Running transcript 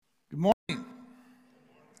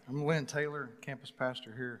I'm Len Taylor, campus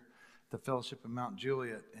pastor here at the Fellowship of Mt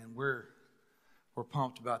Juliet, and we're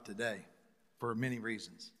pumped about today for many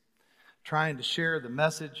reasons. Trying to share the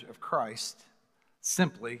message of Christ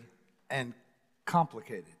simply and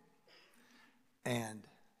complicated. And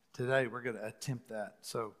today we're going to attempt that.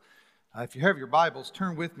 So if you have your Bibles,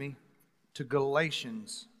 turn with me to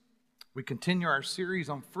Galatians. We continue our series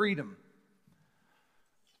on freedom.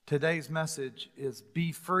 Today's message is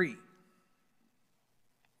be free.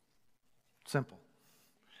 Simple,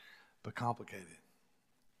 but complicated.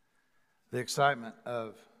 The excitement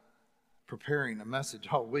of preparing a message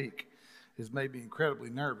all week has made me incredibly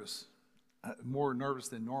nervous, more nervous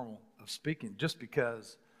than normal of speaking, just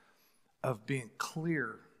because of being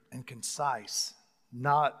clear and concise,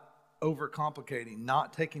 not overcomplicating,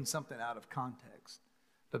 not taking something out of context,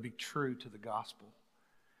 but be true to the gospel.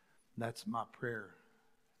 That's my prayer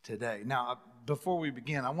today. Now, before we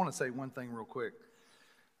begin, I want to say one thing real quick.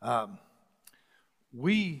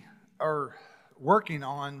 We are working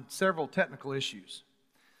on several technical issues.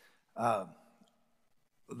 The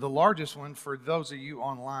largest one, for those of you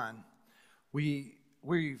online,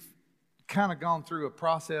 we've kind of gone through a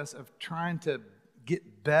process of trying to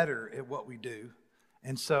get better at what we do.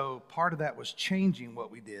 And so part of that was changing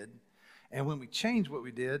what we did. And when we changed what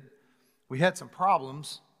we did, we had some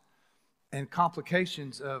problems and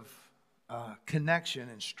complications of connection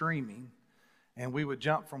and streaming. And we would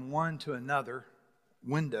jump from one to another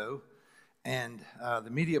window, and the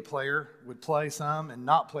media player would play some and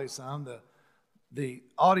not play some. The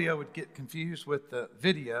audio would get confused with the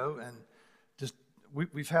video, and just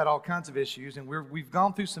we've had all kinds of issues, and we've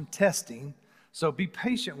gone through some testing. So be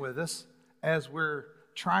patient with us as we're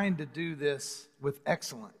trying to do this with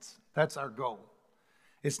excellence. That's our goal.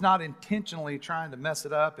 It's not intentionally trying to mess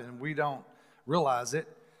it up, and we don't realize it.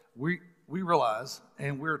 We realize,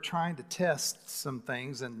 and we're trying to test some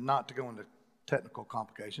things, and not to go into technical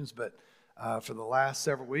complications, but for the last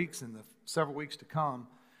several weeks and the several weeks to come,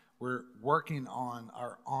 we're working on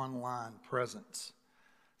our online presence.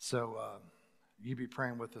 So you be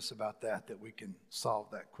praying with us about that we can solve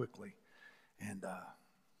that quickly and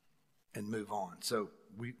move on. So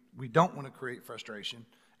we don't want to create frustration.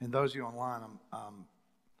 And those of you online, I'm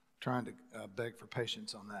trying to beg for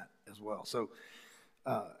patience on that as well. So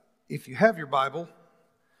if you have your Bible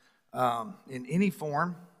in any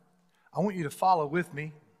form, I want you to follow with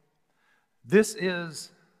me. This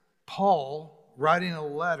is Paul writing a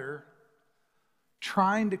letter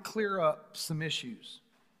trying to clear up some issues.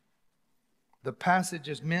 The passage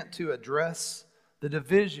is meant to address the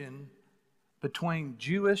division between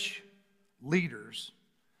Jewish leaders,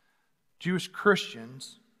 Jewish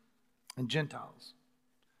Christians, and Gentiles.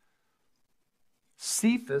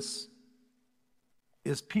 Cephas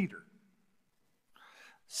is Peter.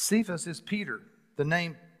 Cephas is Peter, the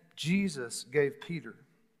name Jesus gave Peter.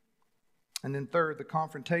 And then third, the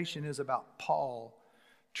confrontation is about Paul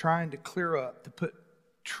trying to clear up, to put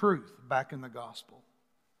truth back in the gospel.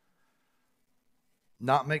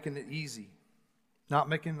 Not making it easy. Not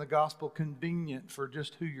making the gospel convenient for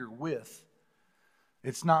just who you're with.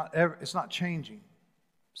 It's not changing.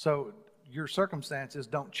 So your circumstances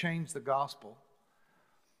don't change the gospel.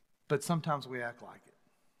 But sometimes we act like it.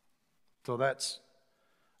 So that's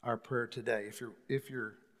our prayer today. If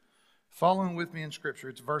you're following with me in Scripture,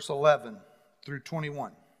 it's verse 11 through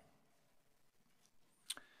 21.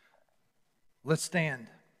 Let's stand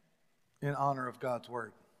in honor of God's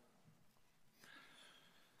word.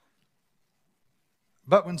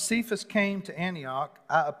 But when Cephas came to Antioch,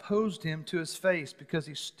 I opposed him to his face because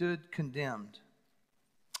he stood condemned.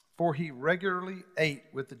 For he regularly ate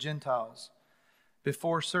with the Gentiles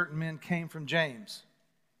before certain men came from James.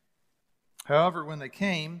 However, when they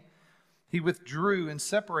came, he withdrew and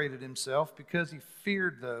separated himself because he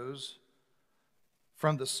feared those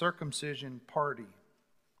from the circumcision party.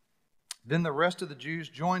 Then the rest of the Jews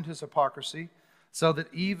joined his hypocrisy, so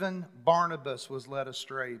that even Barnabas was led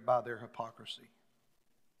astray by their hypocrisy.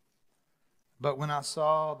 But when I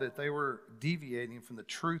saw that they were deviating from the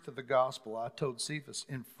truth of the gospel, I told Cephas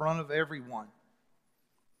in front of everyone,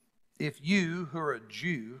 if you who are a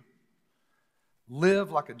Jew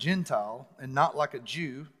live like a Gentile and not like a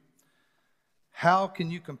Jew, how can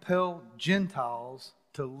you compel Gentiles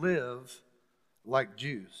to live like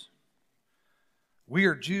Jews? We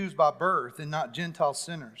are Jews by birth and not Gentile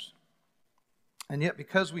sinners. And yet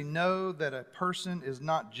because we know that a person is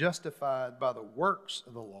not justified by the works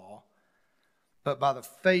of the law, but by the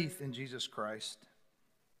faith in Jesus Christ,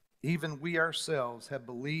 even we ourselves have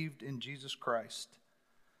believed in Jesus Christ.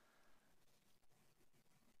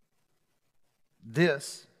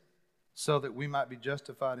 This so that we might be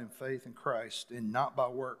justified in faith in Christ and not by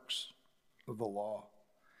works of the law.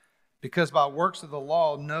 Because by works of the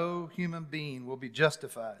law, no human being will be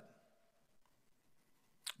justified.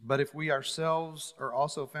 But if we ourselves are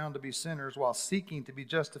also found to be sinners while seeking to be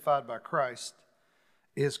justified by Christ,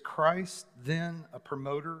 is Christ then a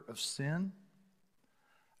promoter of sin?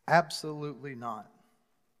 Absolutely not.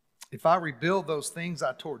 If I rebuild those things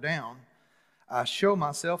I tore down, I show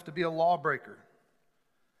myself to be a lawbreaker.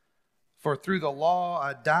 For through the law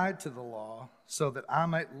I died to the law, so that I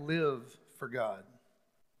might live for God.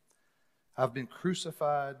 I've been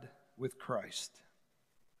crucified with Christ,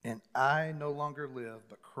 and I no longer live,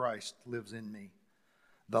 but Christ lives in me.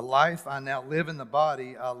 The life I now live in the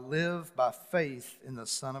body, I live by faith in the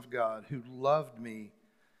Son of God, who loved me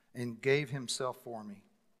and gave himself for me.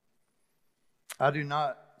 I do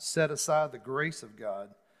not set aside the grace of God,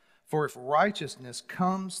 for if righteousness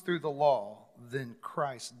comes through the law, then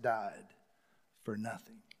Christ died for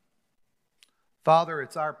nothing. Father,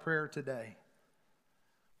 it's our prayer today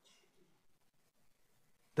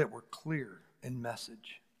that we're clear in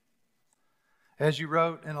message. As you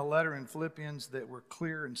wrote in a letter in Philippians, that we're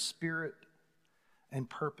clear in spirit and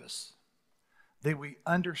purpose, that we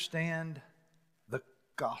understand the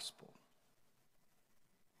gospel.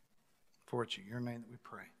 For it's in your name that we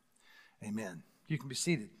pray. Amen. You can be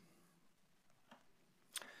seated.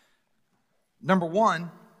 Number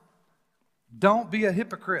one, don't be a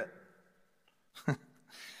hypocrite.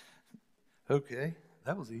 Okay,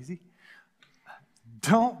 that was easy.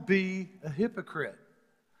 Don't be a hypocrite.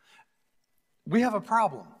 We have a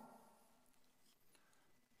problem.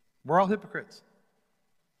 We're all hypocrites.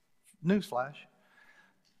 Newsflash.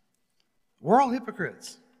 We're all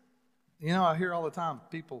hypocrites. You know, I hear all the time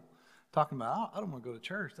people talking about, I don't want to go to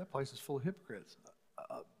church. That place is full of hypocrites.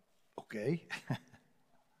 Okay.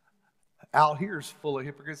 Out here is full of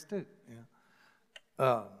hypocrites too.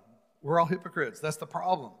 Yeah. We're all hypocrites. That's the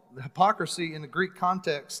problem. The hypocrisy in the Greek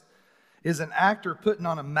context is an actor putting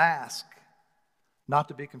on a mask, not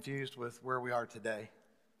to be confused with where we are today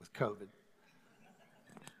with COVID.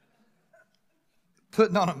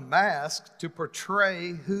 Putting on a mask to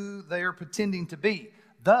portray who they are pretending to be,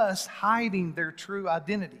 thus hiding their true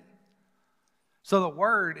identity. So the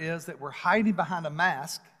word is that we're hiding behind a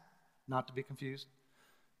mask, not to be confused,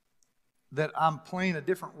 that I'm playing a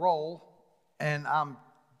different role and I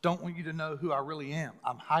don't want you to know who I really am.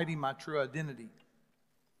 I'm hiding my true identity.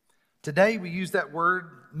 Today we use that word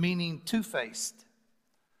meaning two-faced.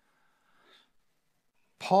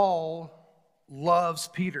 Paul loves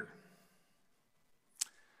Peter.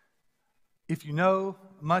 If you know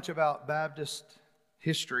much about Baptist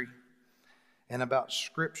history and about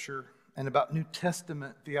Scripture and about New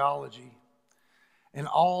Testament theology and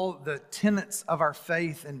all the tenets of our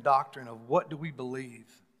faith and doctrine of what do we believe,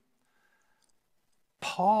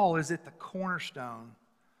 Paul is at the cornerstone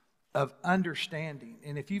of understanding.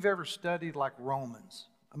 And if you've ever studied like Romans,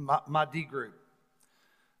 my D group,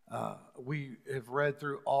 we have read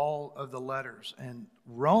through all of the letters, and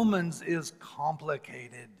Romans is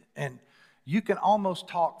complicated, and you can almost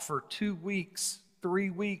talk for 2 weeks, 3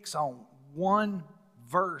 weeks on one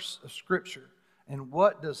verse of Scripture. And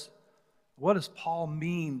what does Paul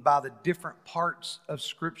mean by the different parts of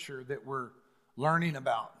Scripture that we're learning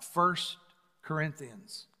about? 1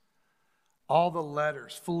 Corinthians, all the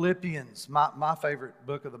letters, Philippians, my favorite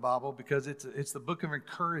book of the Bible because it's the book of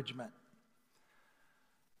encouragement.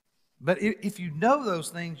 But if you know those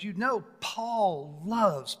things, you know Paul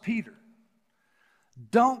loves Peter.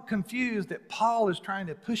 Don't confuse that Paul is trying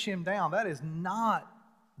to push him down. That is not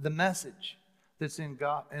the message that's in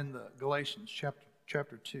the Galatians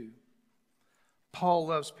chapter 2. Paul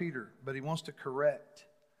loves Peter, but he wants to correct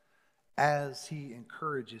as he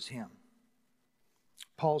encourages him.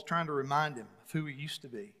 Paul's trying to remind him of who he used to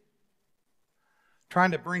be.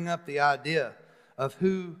 Trying to bring up the idea of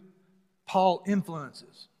who Paul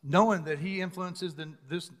influences, knowing that he influences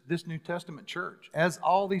this New Testament church. As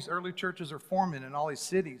all these early churches are forming in all these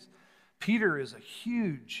cities, Peter is a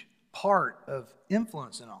huge part of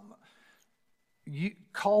influencing them.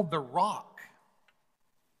 Called the rock,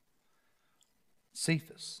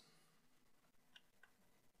 Cephas.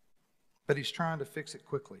 But he's trying to fix it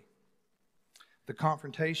quickly. The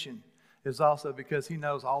confrontation is also because he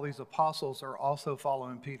knows all these apostles are also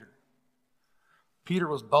following Peter. Peter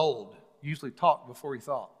was bold, usually talked before he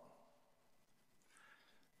thought.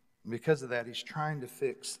 And because of that, he's trying to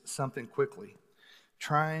fix something quickly,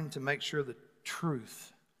 trying to make sure the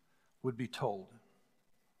truth would be told.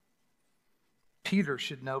 Peter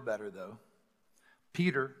should know better, though.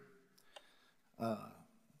 Peter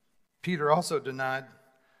also denied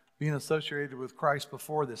being associated with Christ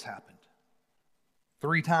before this happened.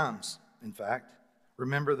 3 times, in fact.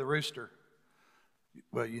 Remember the rooster?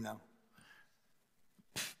 Well, you know.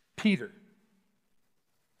 Peter.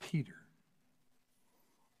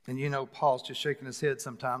 And you know, Paul's just shaking his head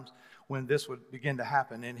sometimes when this would begin to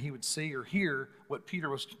happen, and he would see or hear what Peter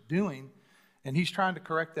was doing, and he's trying to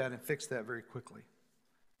correct that and fix that very quickly.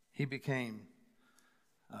 He became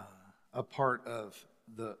a part of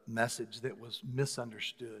the message that was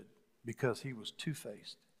misunderstood because he was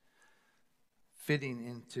two-faced, fitting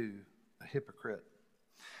into a hypocrite.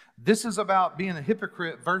 This is about being a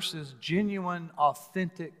hypocrite versus genuine,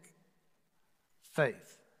 authentic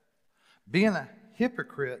faith. Being a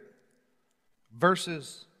hypocrite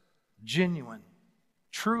versus genuine,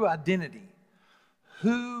 true identity.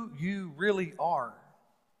 Who you really are.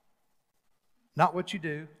 Not what you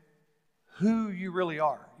do. Who you really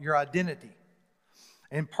are. Your identity.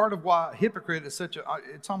 And part of why hypocrite is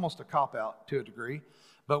it's almost a cop-out to a degree,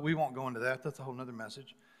 but we won't go into that. That's a whole other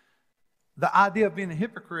message. The idea of being a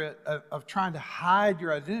hypocrite, of trying to hide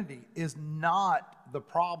your identity, is not the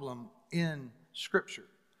problem in Scripture.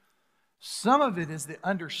 Some of it is the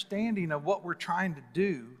understanding of what we're trying to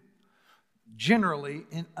do generally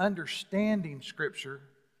in understanding Scripture,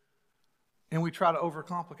 and we try to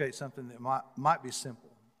overcomplicate something that might be simple.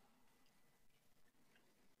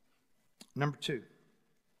 Number 2,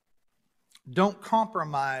 don't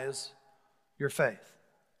compromise your faith.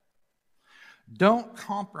 Don't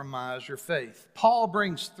compromise your faith. Paul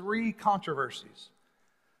brings 3 controversies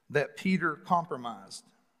that Peter compromised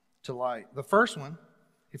to light. The first one,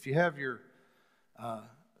 if you have your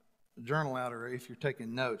journal out or if you're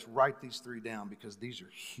taking notes, write these 3 down because these are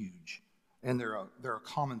huge. And they're a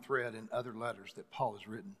common thread in other letters that Paul has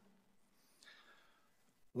written.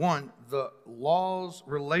 1, the law's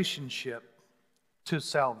relationship to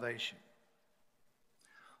salvation.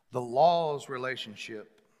 The law's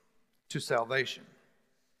relationship to salvation.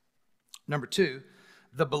 Number 2,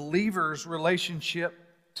 the believer's relationship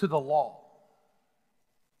to the law.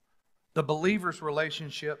 The believer's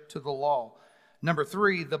relationship to the law. Number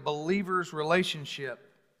 3, the believer's relationship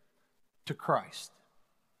to Christ.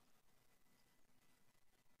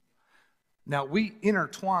 Now, we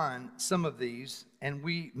intertwine some of these and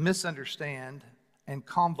we misunderstand and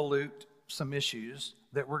convolute some issues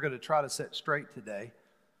that we're going to try to set straight today.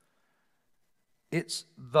 It's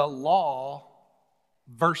the law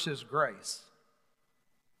versus grace.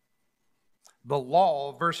 The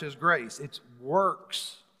law versus grace. It's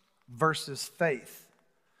works versus faith.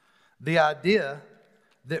 The idea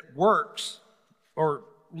that works or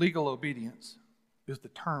legal obedience is the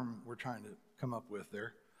term we're trying to come up with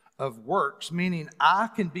there, of works, meaning I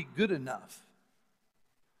can be good enough.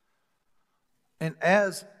 And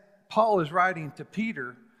as Paul is writing to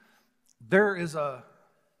Peter, there is a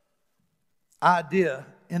idea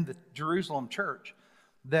in the Jerusalem church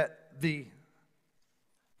that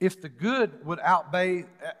if the good would outweigh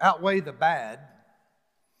the bad,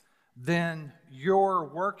 then you're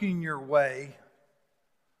working your way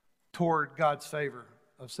toward God's favor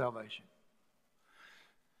of salvation.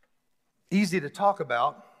 Easy to talk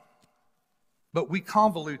about, but we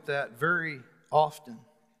convolute that very often.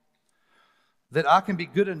 That I can be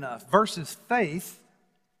good enough versus faith.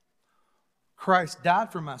 Christ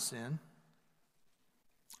died for my sin,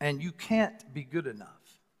 and you can't be good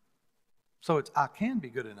enough. So it's I can be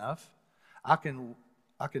good enough. I can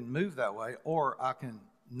move that way, or I can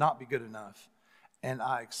not be good enough, and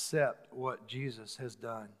I accept what Jesus has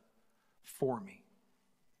done for me.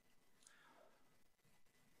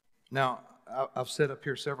 Now, I've said up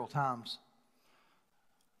here several times,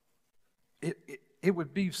 it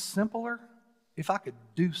would be simpler if I could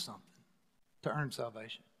do something to earn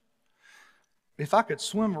salvation. If I could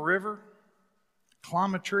swim a river,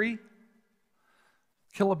 climb a tree,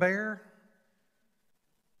 kill a bear,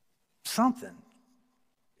 something.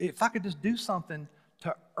 If I could just do something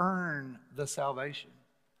to earn the salvation.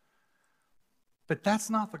 But that's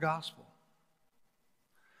not the gospel.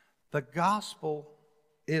 The gospel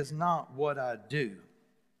is not what I do.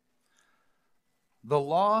 The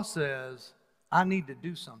law says I need to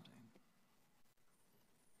do something.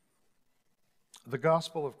 The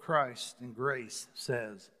gospel of Christ and grace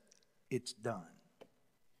says it's done.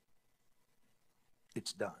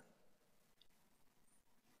 It's done.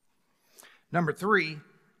 Number 3,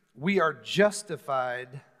 we are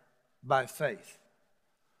justified by faith.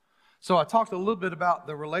 So I talked a little bit about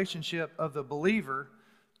the relationship of the believer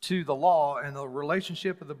to the law and the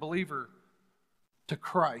relationship of the believer to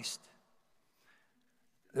Christ.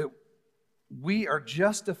 We are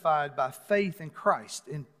justified by faith in Christ.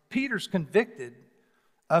 And Peter's convicted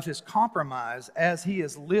of his compromise as he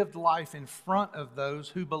has lived life in front of those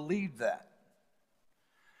who believe that.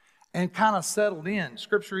 and kind of settled in.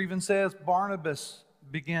 Scripture even says Barnabas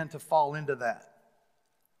began to fall into that.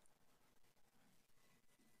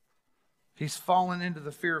 He's fallen into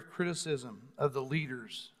the fear of criticism of the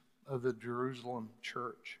leaders of the Jerusalem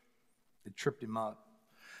church. It tripped him up.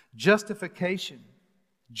 Justification,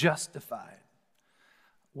 justified.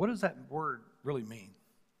 What does that word really mean?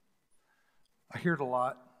 I hear it a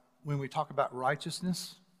lot when we talk about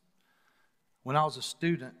righteousness. When I was a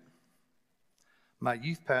student, my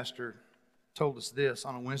youth pastor told us this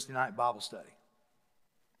on a Wednesday night Bible study.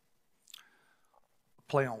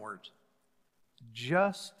 Play on words.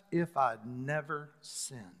 Just if I'd never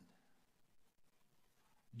sinned.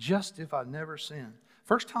 Just if I'd never sinned.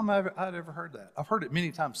 First time I'd ever heard that. I've heard it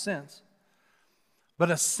many times since.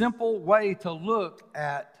 But a simple way to look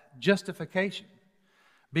at justification.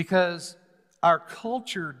 Because our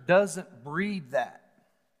culture doesn't breed that.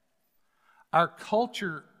 Our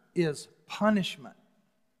culture is punishment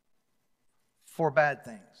for bad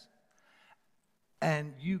things.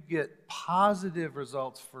 And you get positive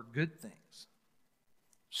results for good things.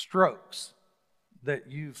 Strokes that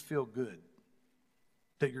you feel good,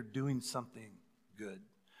 that you're doing something good.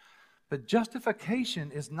 But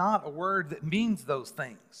justification is not a word that means those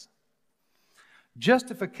things.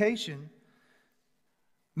 Justification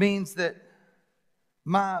means that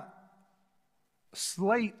my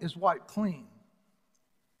slate is wiped clean.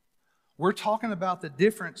 We're talking about the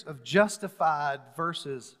difference of justified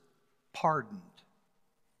versus pardoned.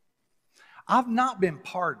 I've not been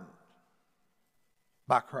pardoned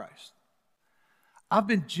by Christ. I've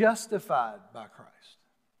been justified by Christ.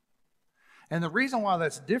 And the reason why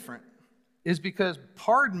that's different is because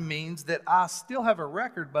pardon means that I still have a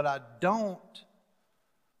record, but I don't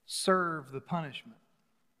serve the punishment.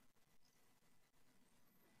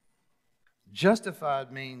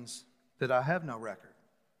 Justified means that I have no record.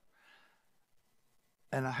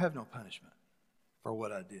 And I have no punishment for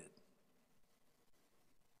what I did.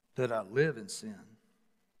 That I live in sin.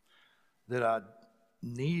 That I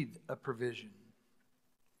need a provision.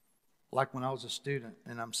 Like when I was a student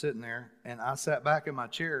and I'm sitting there and I sat back in my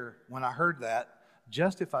chair when I heard that,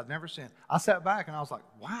 just if I'd never sinned. I sat back and I was like,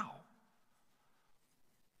 wow.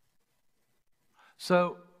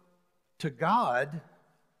 So to God,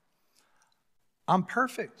 I'm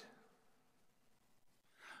perfect.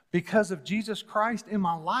 Because of Jesus Christ in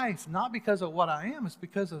my life, not because of what I am, it's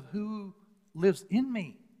because of who lives in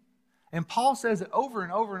me. And Paul says it over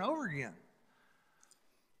and over and over again.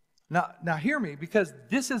 Now hear me, because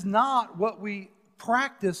this is not what we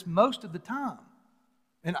practice most of the time.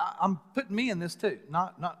 And I'm putting me in this too,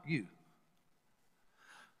 not you.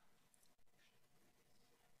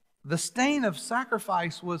 The stain of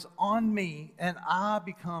sacrifice was on me and I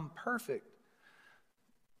become perfect.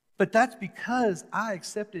 But that's because I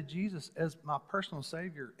accepted Jesus as my personal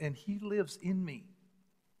Savior and He lives in me.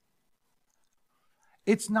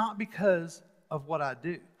 It's not because of what I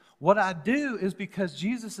do. What I do is because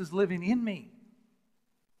Jesus is living in me.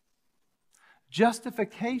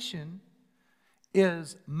 Justification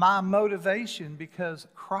is my motivation because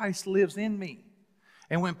Christ lives in me.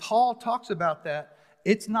 And when Paul talks about that,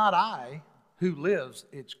 it's not I who lives,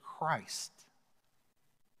 it's Christ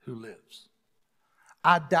who lives.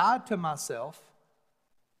 I died to myself.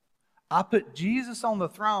 I put Jesus on the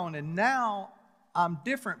throne, and now I'm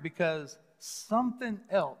different because something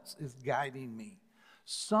else is guiding me.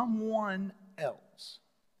 Someone else.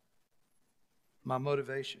 My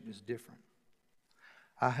motivation is different.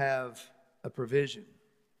 I have a provision.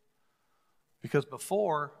 Because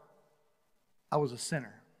before, I was a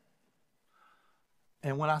sinner.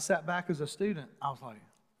 And when I sat back as a student, I was like,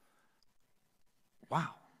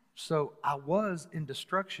 wow. So I was in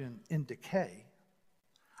destruction, in decay.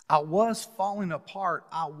 I was falling apart.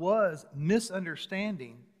 I was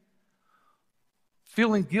misunderstanding,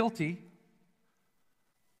 feeling guilty.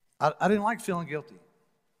 I didn't like feeling guilty.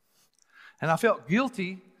 And I felt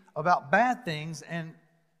guilty about bad things, and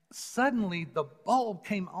suddenly the bulb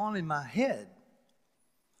came on in my head.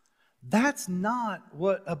 That's not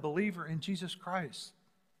what a believer in Jesus Christ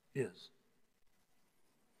is.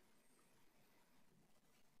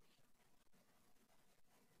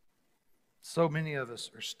 So many of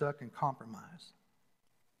us are stuck in compromise.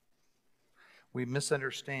 We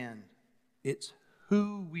misunderstand it's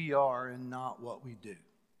who we are and not what we do.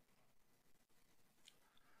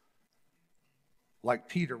 Like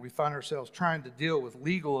Peter, we find ourselves trying to deal with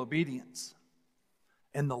legal obedience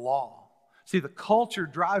and the law. See, the culture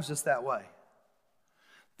drives us that way.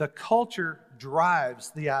 The culture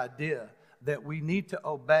drives the idea that we need to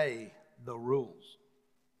obey the rules.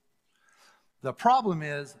 The problem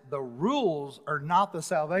is the rules are not the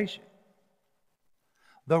salvation.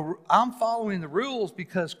 I'm following the rules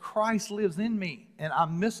because Christ lives in me, and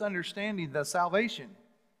I'm misunderstanding the salvation.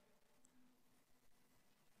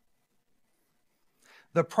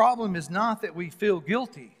 The problem is not that we feel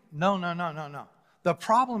guilty. No. The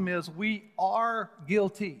problem is we are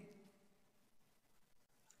guilty.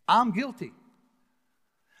 I'm guilty.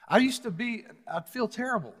 I'd feel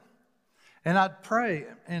terrible. And I'd pray,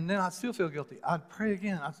 and then I'd still feel guilty. I'd pray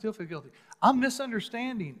again, I'd still feel guilty. I'm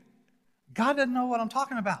misunderstanding. God doesn't know what I'm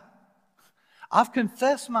talking about. I've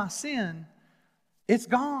confessed my sin. It's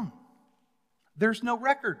gone. There's no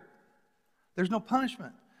record. There's no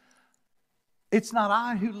punishment. It's not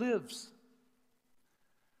I who lives.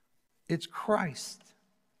 It's Christ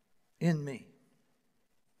in me.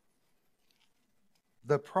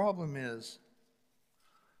 The problem is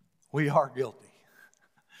we are guilty.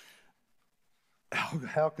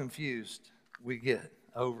 How confused we get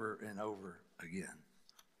over and over again.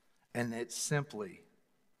 And it's simply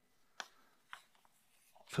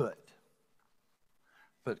put,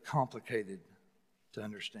 but complicated to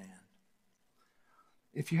understand.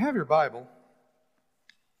 If you have your Bible,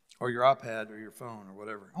 or your iPad, or your phone, or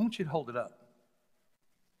whatever, I want you to hold it up.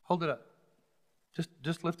 Hold it up.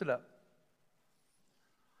 Just lift it up.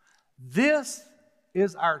 This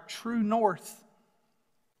is our true north.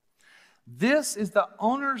 This is the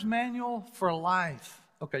owner's manual for life.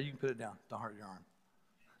 Okay, you can put it down. Don't hurt your arm.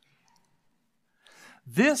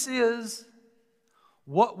 This is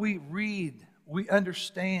what we read, we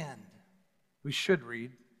understand. We should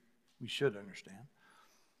read, we should understand.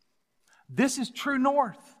 This is true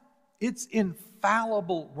north. It's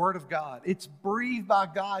infallible Word of God. It's breathed by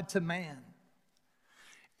God to man.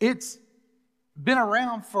 It's been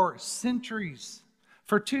around for centuries.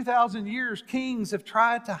 For 2,000 years, kings have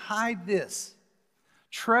tried to hide this.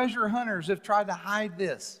 Treasure hunters have tried to hide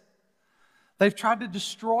this. They've tried to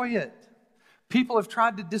destroy it. People have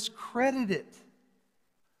tried to discredit it.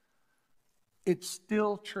 It's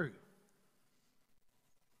still true.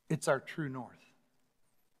 It's our true north.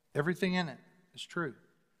 Everything in it is true.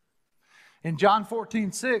 In John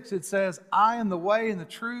 14:6, it says, I am the way and the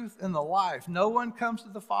truth and the life. No one comes to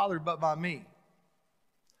the Father but by me.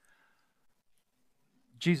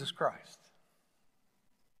 Jesus Christ.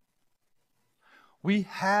 We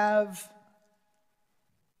have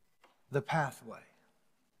the pathway.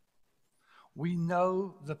 We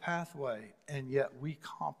know the pathway, and yet we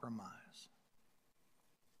compromise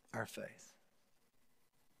our faith.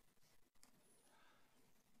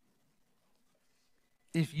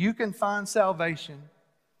 If you can find salvation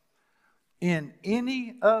in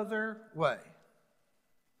any other way,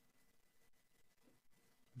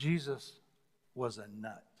 Jesus was a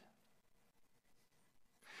nut.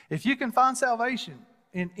 If you can find salvation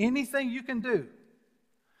in anything you can do,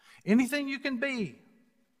 anything you can be,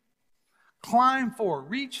 climb for,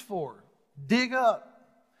 reach for, dig up,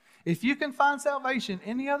 if you can find salvation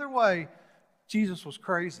any other way, Jesus was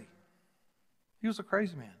crazy. He was a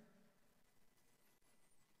crazy man.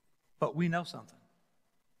 But we know something.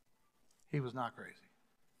 He was not crazy.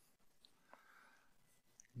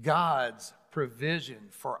 God's provision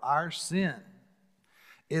for our sin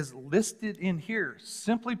is listed in here,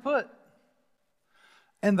 simply put.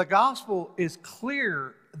 And the gospel is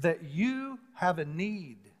clear that you have a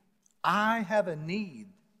need. I have a need.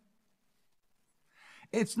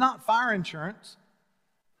 It's not fire insurance.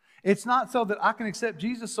 It's not so that I can accept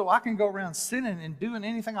Jesus so I can go around sinning and doing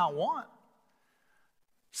anything I want.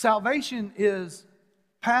 Salvation is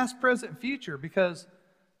past, present, and future because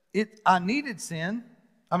I needed sin.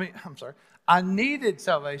 I needed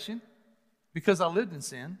salvation because I lived in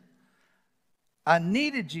sin. I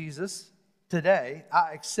needed Jesus today.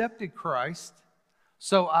 I accepted Christ,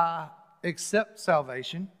 so I accept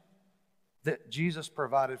salvation that Jesus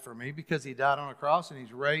provided for me because He died on a cross and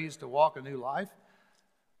He's raised to walk a new life.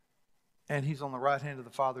 And He's on the right hand of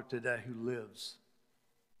the Father today who lives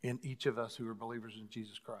in each of us who are believers in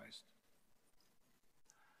Jesus Christ.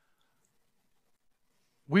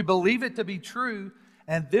 We believe it to be true,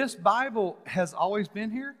 and this Bible has always been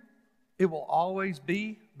here. It will always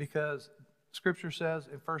be because Scripture says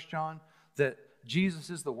in 1 John that Jesus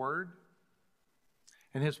is the Word,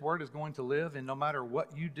 and His Word is going to live, and no matter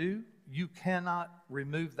what you do, you cannot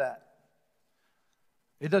remove that.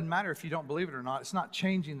 It doesn't matter if you don't believe it or not. It's not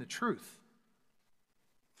changing the truth.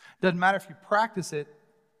 It doesn't matter if you practice it.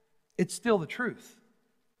 It's still the truth.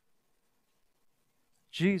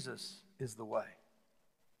 Jesus is the way.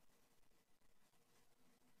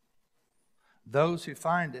 Those who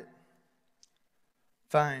find it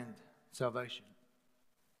find salvation.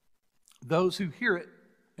 Those who hear it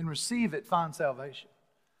and receive it find salvation.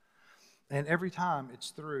 And every time it's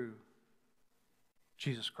through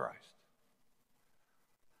Jesus Christ?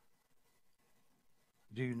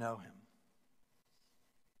 Do you know him?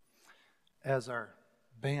 As our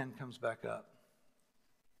band comes back up,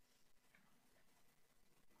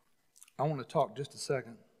 I want to talk just a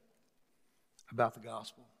second about the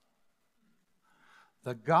gospel.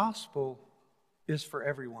 The gospel is for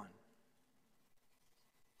everyone.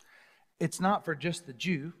 It's not for just the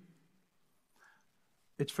Jew.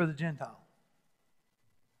 It's for the Gentile.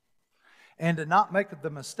 And to not make the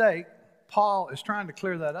mistake, Paul is trying to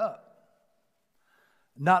clear that up.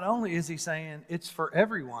 Not only is he saying it's for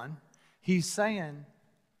everyone, he's saying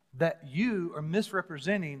that you are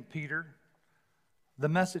misrepresenting, Peter, the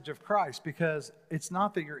message of Christ, because it's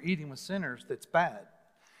not that you're eating with sinners that's bad.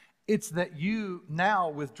 It's that you now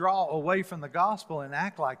withdraw away from the gospel and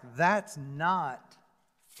act like that's not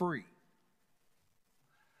free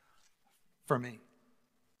for me.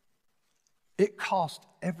 It cost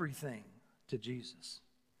everything to Jesus.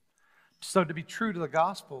 So to be true to the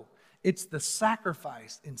gospel, it's the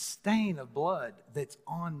sacrifice and stain of blood that's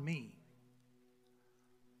on me.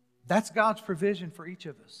 That's God's provision for each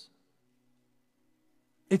of us.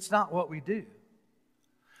 It's not what we do.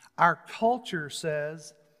 Our culture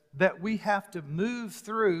says that we have to move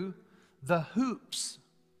through the hoops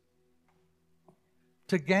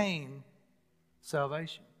to gain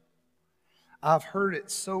salvation. I've heard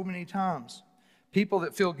it so many times. People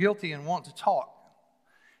that feel guilty and want to talk.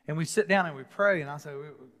 And we sit down and we pray, and I say,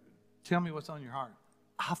 tell me what's on your heart.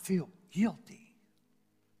 I feel guilty.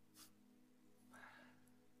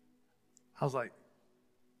 I was like,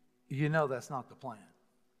 you know that's not the plan.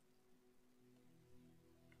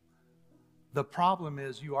 The problem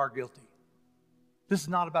is you are guilty. This is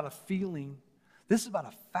not about a feeling. This is about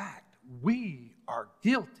a fact. We are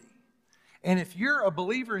guilty. And if you're a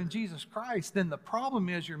believer in Jesus Christ, then the problem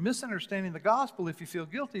is you're misunderstanding the gospel if you feel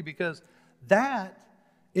guilty, because that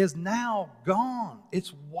is now gone.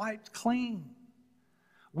 It's wiped clean.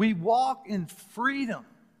 We walk in freedom.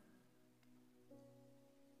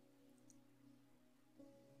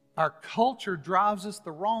 Our culture drives us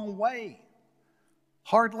the wrong way.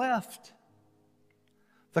 Hard left.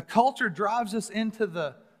 The culture drives us into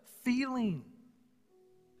the feeling.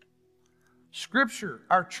 Scripture,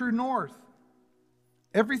 our true north.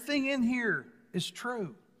 Everything in here is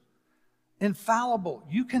true. Infallible.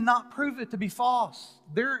 You cannot prove it to be false.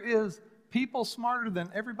 There is people smarter than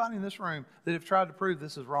everybody in this room that have tried to prove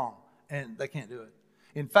this is wrong, and they can't do it.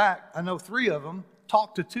 In fact, I know 3 of them,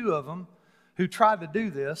 talked to 2 of them, who tried to do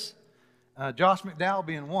this, Josh McDowell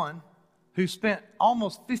being one, who spent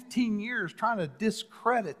almost 15 years trying to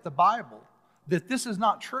discredit the Bible, that this is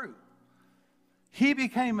not true. He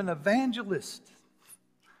became an evangelist,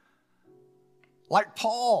 like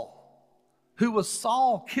Paul, who was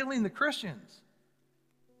Saul killing the Christians.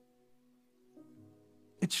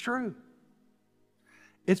 It's true.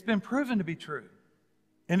 It's been proven to be true,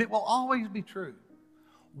 and it will always be true.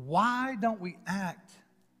 Why don't we act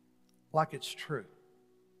like it's true?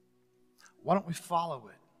 Why don't we follow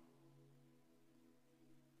it?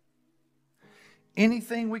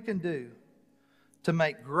 Anything we can do to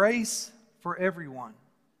make grace for everyone.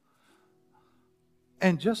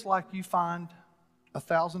 And just like you find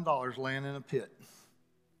 $1,000 laying in a pit,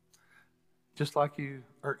 just like you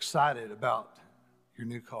are excited about your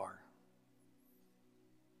new car,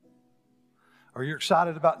 or you're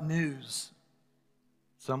excited about news,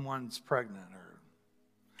 someone's pregnant, or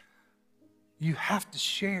you have to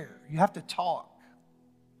share, you have to talk.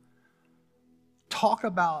 Talk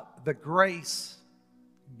about the grace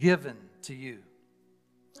given to you.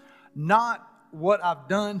 Not what I've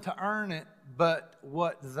done to earn it, but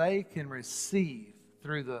what they can receive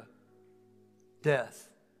through the death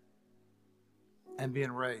and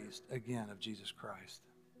being raised again of Jesus Christ.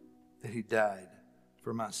 That He died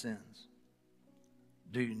for my sins.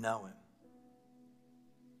 Do you know Him?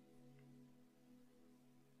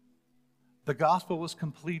 The gospel was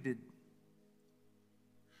completed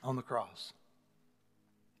on the cross.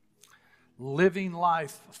 Living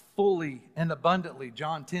life fully and abundantly,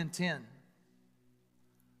 John 10:10,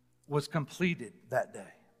 was completed that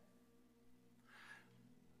day.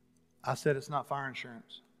 I said it's not fire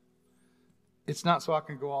insurance. It's not so I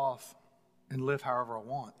can go off and live however I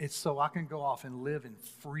want. It's so I can go off and live in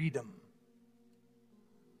freedom.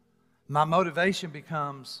 My motivation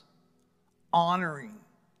becomes honoring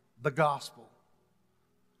the gospel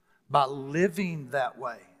by living that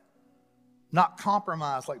way, not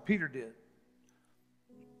compromise like Peter did.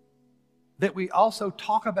 That we also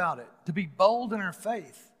talk about it, to be bold in our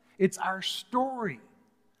faith. It's our story.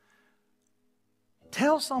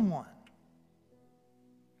 Tell someone.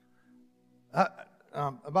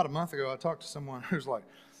 about a month ago, I talked to someone who's like,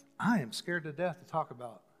 I am scared to death to talk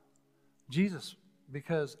about Jesus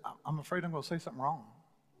because I'm afraid I'm going to say something wrong.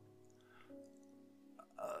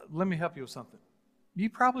 Let me help you with something. You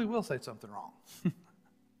probably will say something wrong.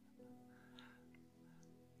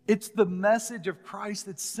 It's the message of Christ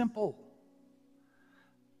that's simple.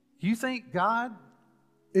 You think God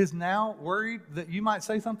is now worried that you might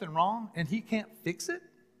say something wrong and He can't fix it?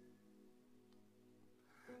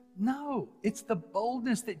 No, it's the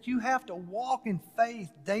boldness that you have to walk in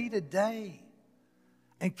faith day to day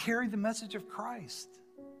and carry the message of Christ.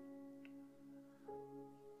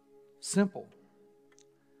 Simple,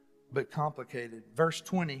 but complicated. Verse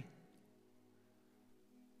 20,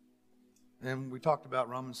 and we talked about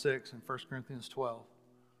Romans 6 and 1 Corinthians 12.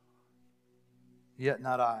 Yet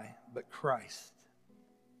not I, but Christ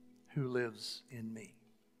who lives in me.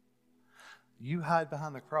 You hide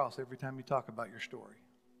behind the cross every time you talk about your story.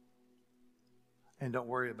 And don't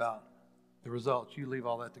worry about the results. You leave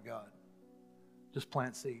all that to God. Just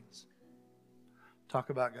plant seeds.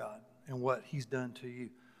 Talk about God and what He's done to you,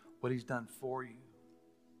 what He's done for you.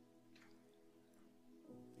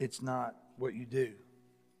 It's not what you do.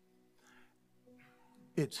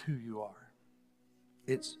 It's who you are.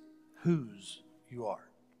 It's whose you are.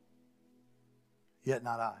 Yet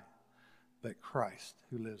not I, but Christ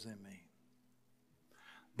who lives in me.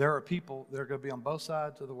 There are people that are going to be on both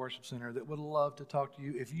sides of the worship center that would love to talk to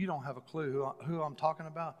you. If you don't have a clue who I'm talking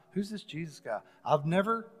about, who's this Jesus guy? I've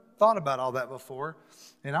never thought about all that before,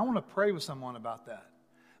 and I want to pray with someone about that.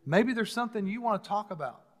 Maybe there's something you want to talk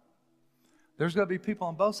about. There's going to be people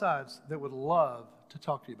on both sides that would love to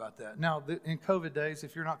talk to you about that. Now, in COVID days,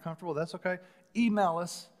 if you're not comfortable, that's okay. Email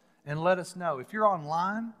us and let us know. If you're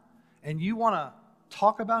online and you want to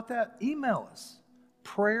talk about that, email us.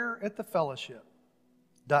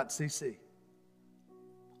 prayer@thefellowship.cc.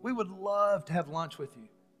 We would love to have lunch with you.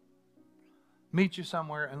 Meet you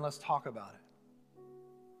somewhere and let's talk about it.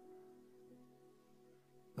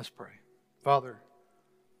 Let's pray. Father,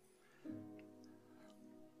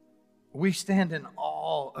 we stand in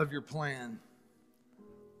awe of your plan.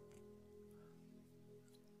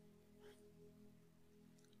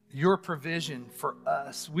 Your provision for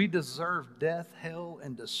us. We deserve death, hell,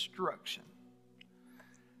 and destruction.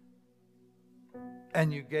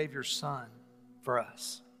 And you gave your Son for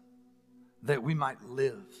us that we might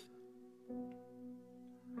live.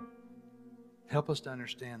 Help us to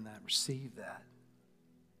understand that, receive that,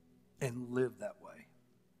 and live that way.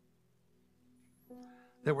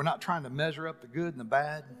 That we're not trying to measure up the good and the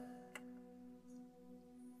bad.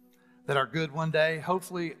 That our good one day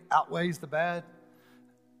hopefully outweighs the bad.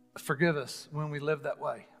 Forgive us when we live that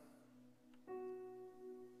way.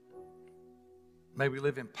 May we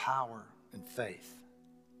live in power and faith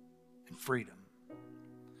and freedom.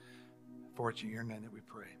 For it's in your name that we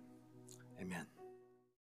pray. Amen.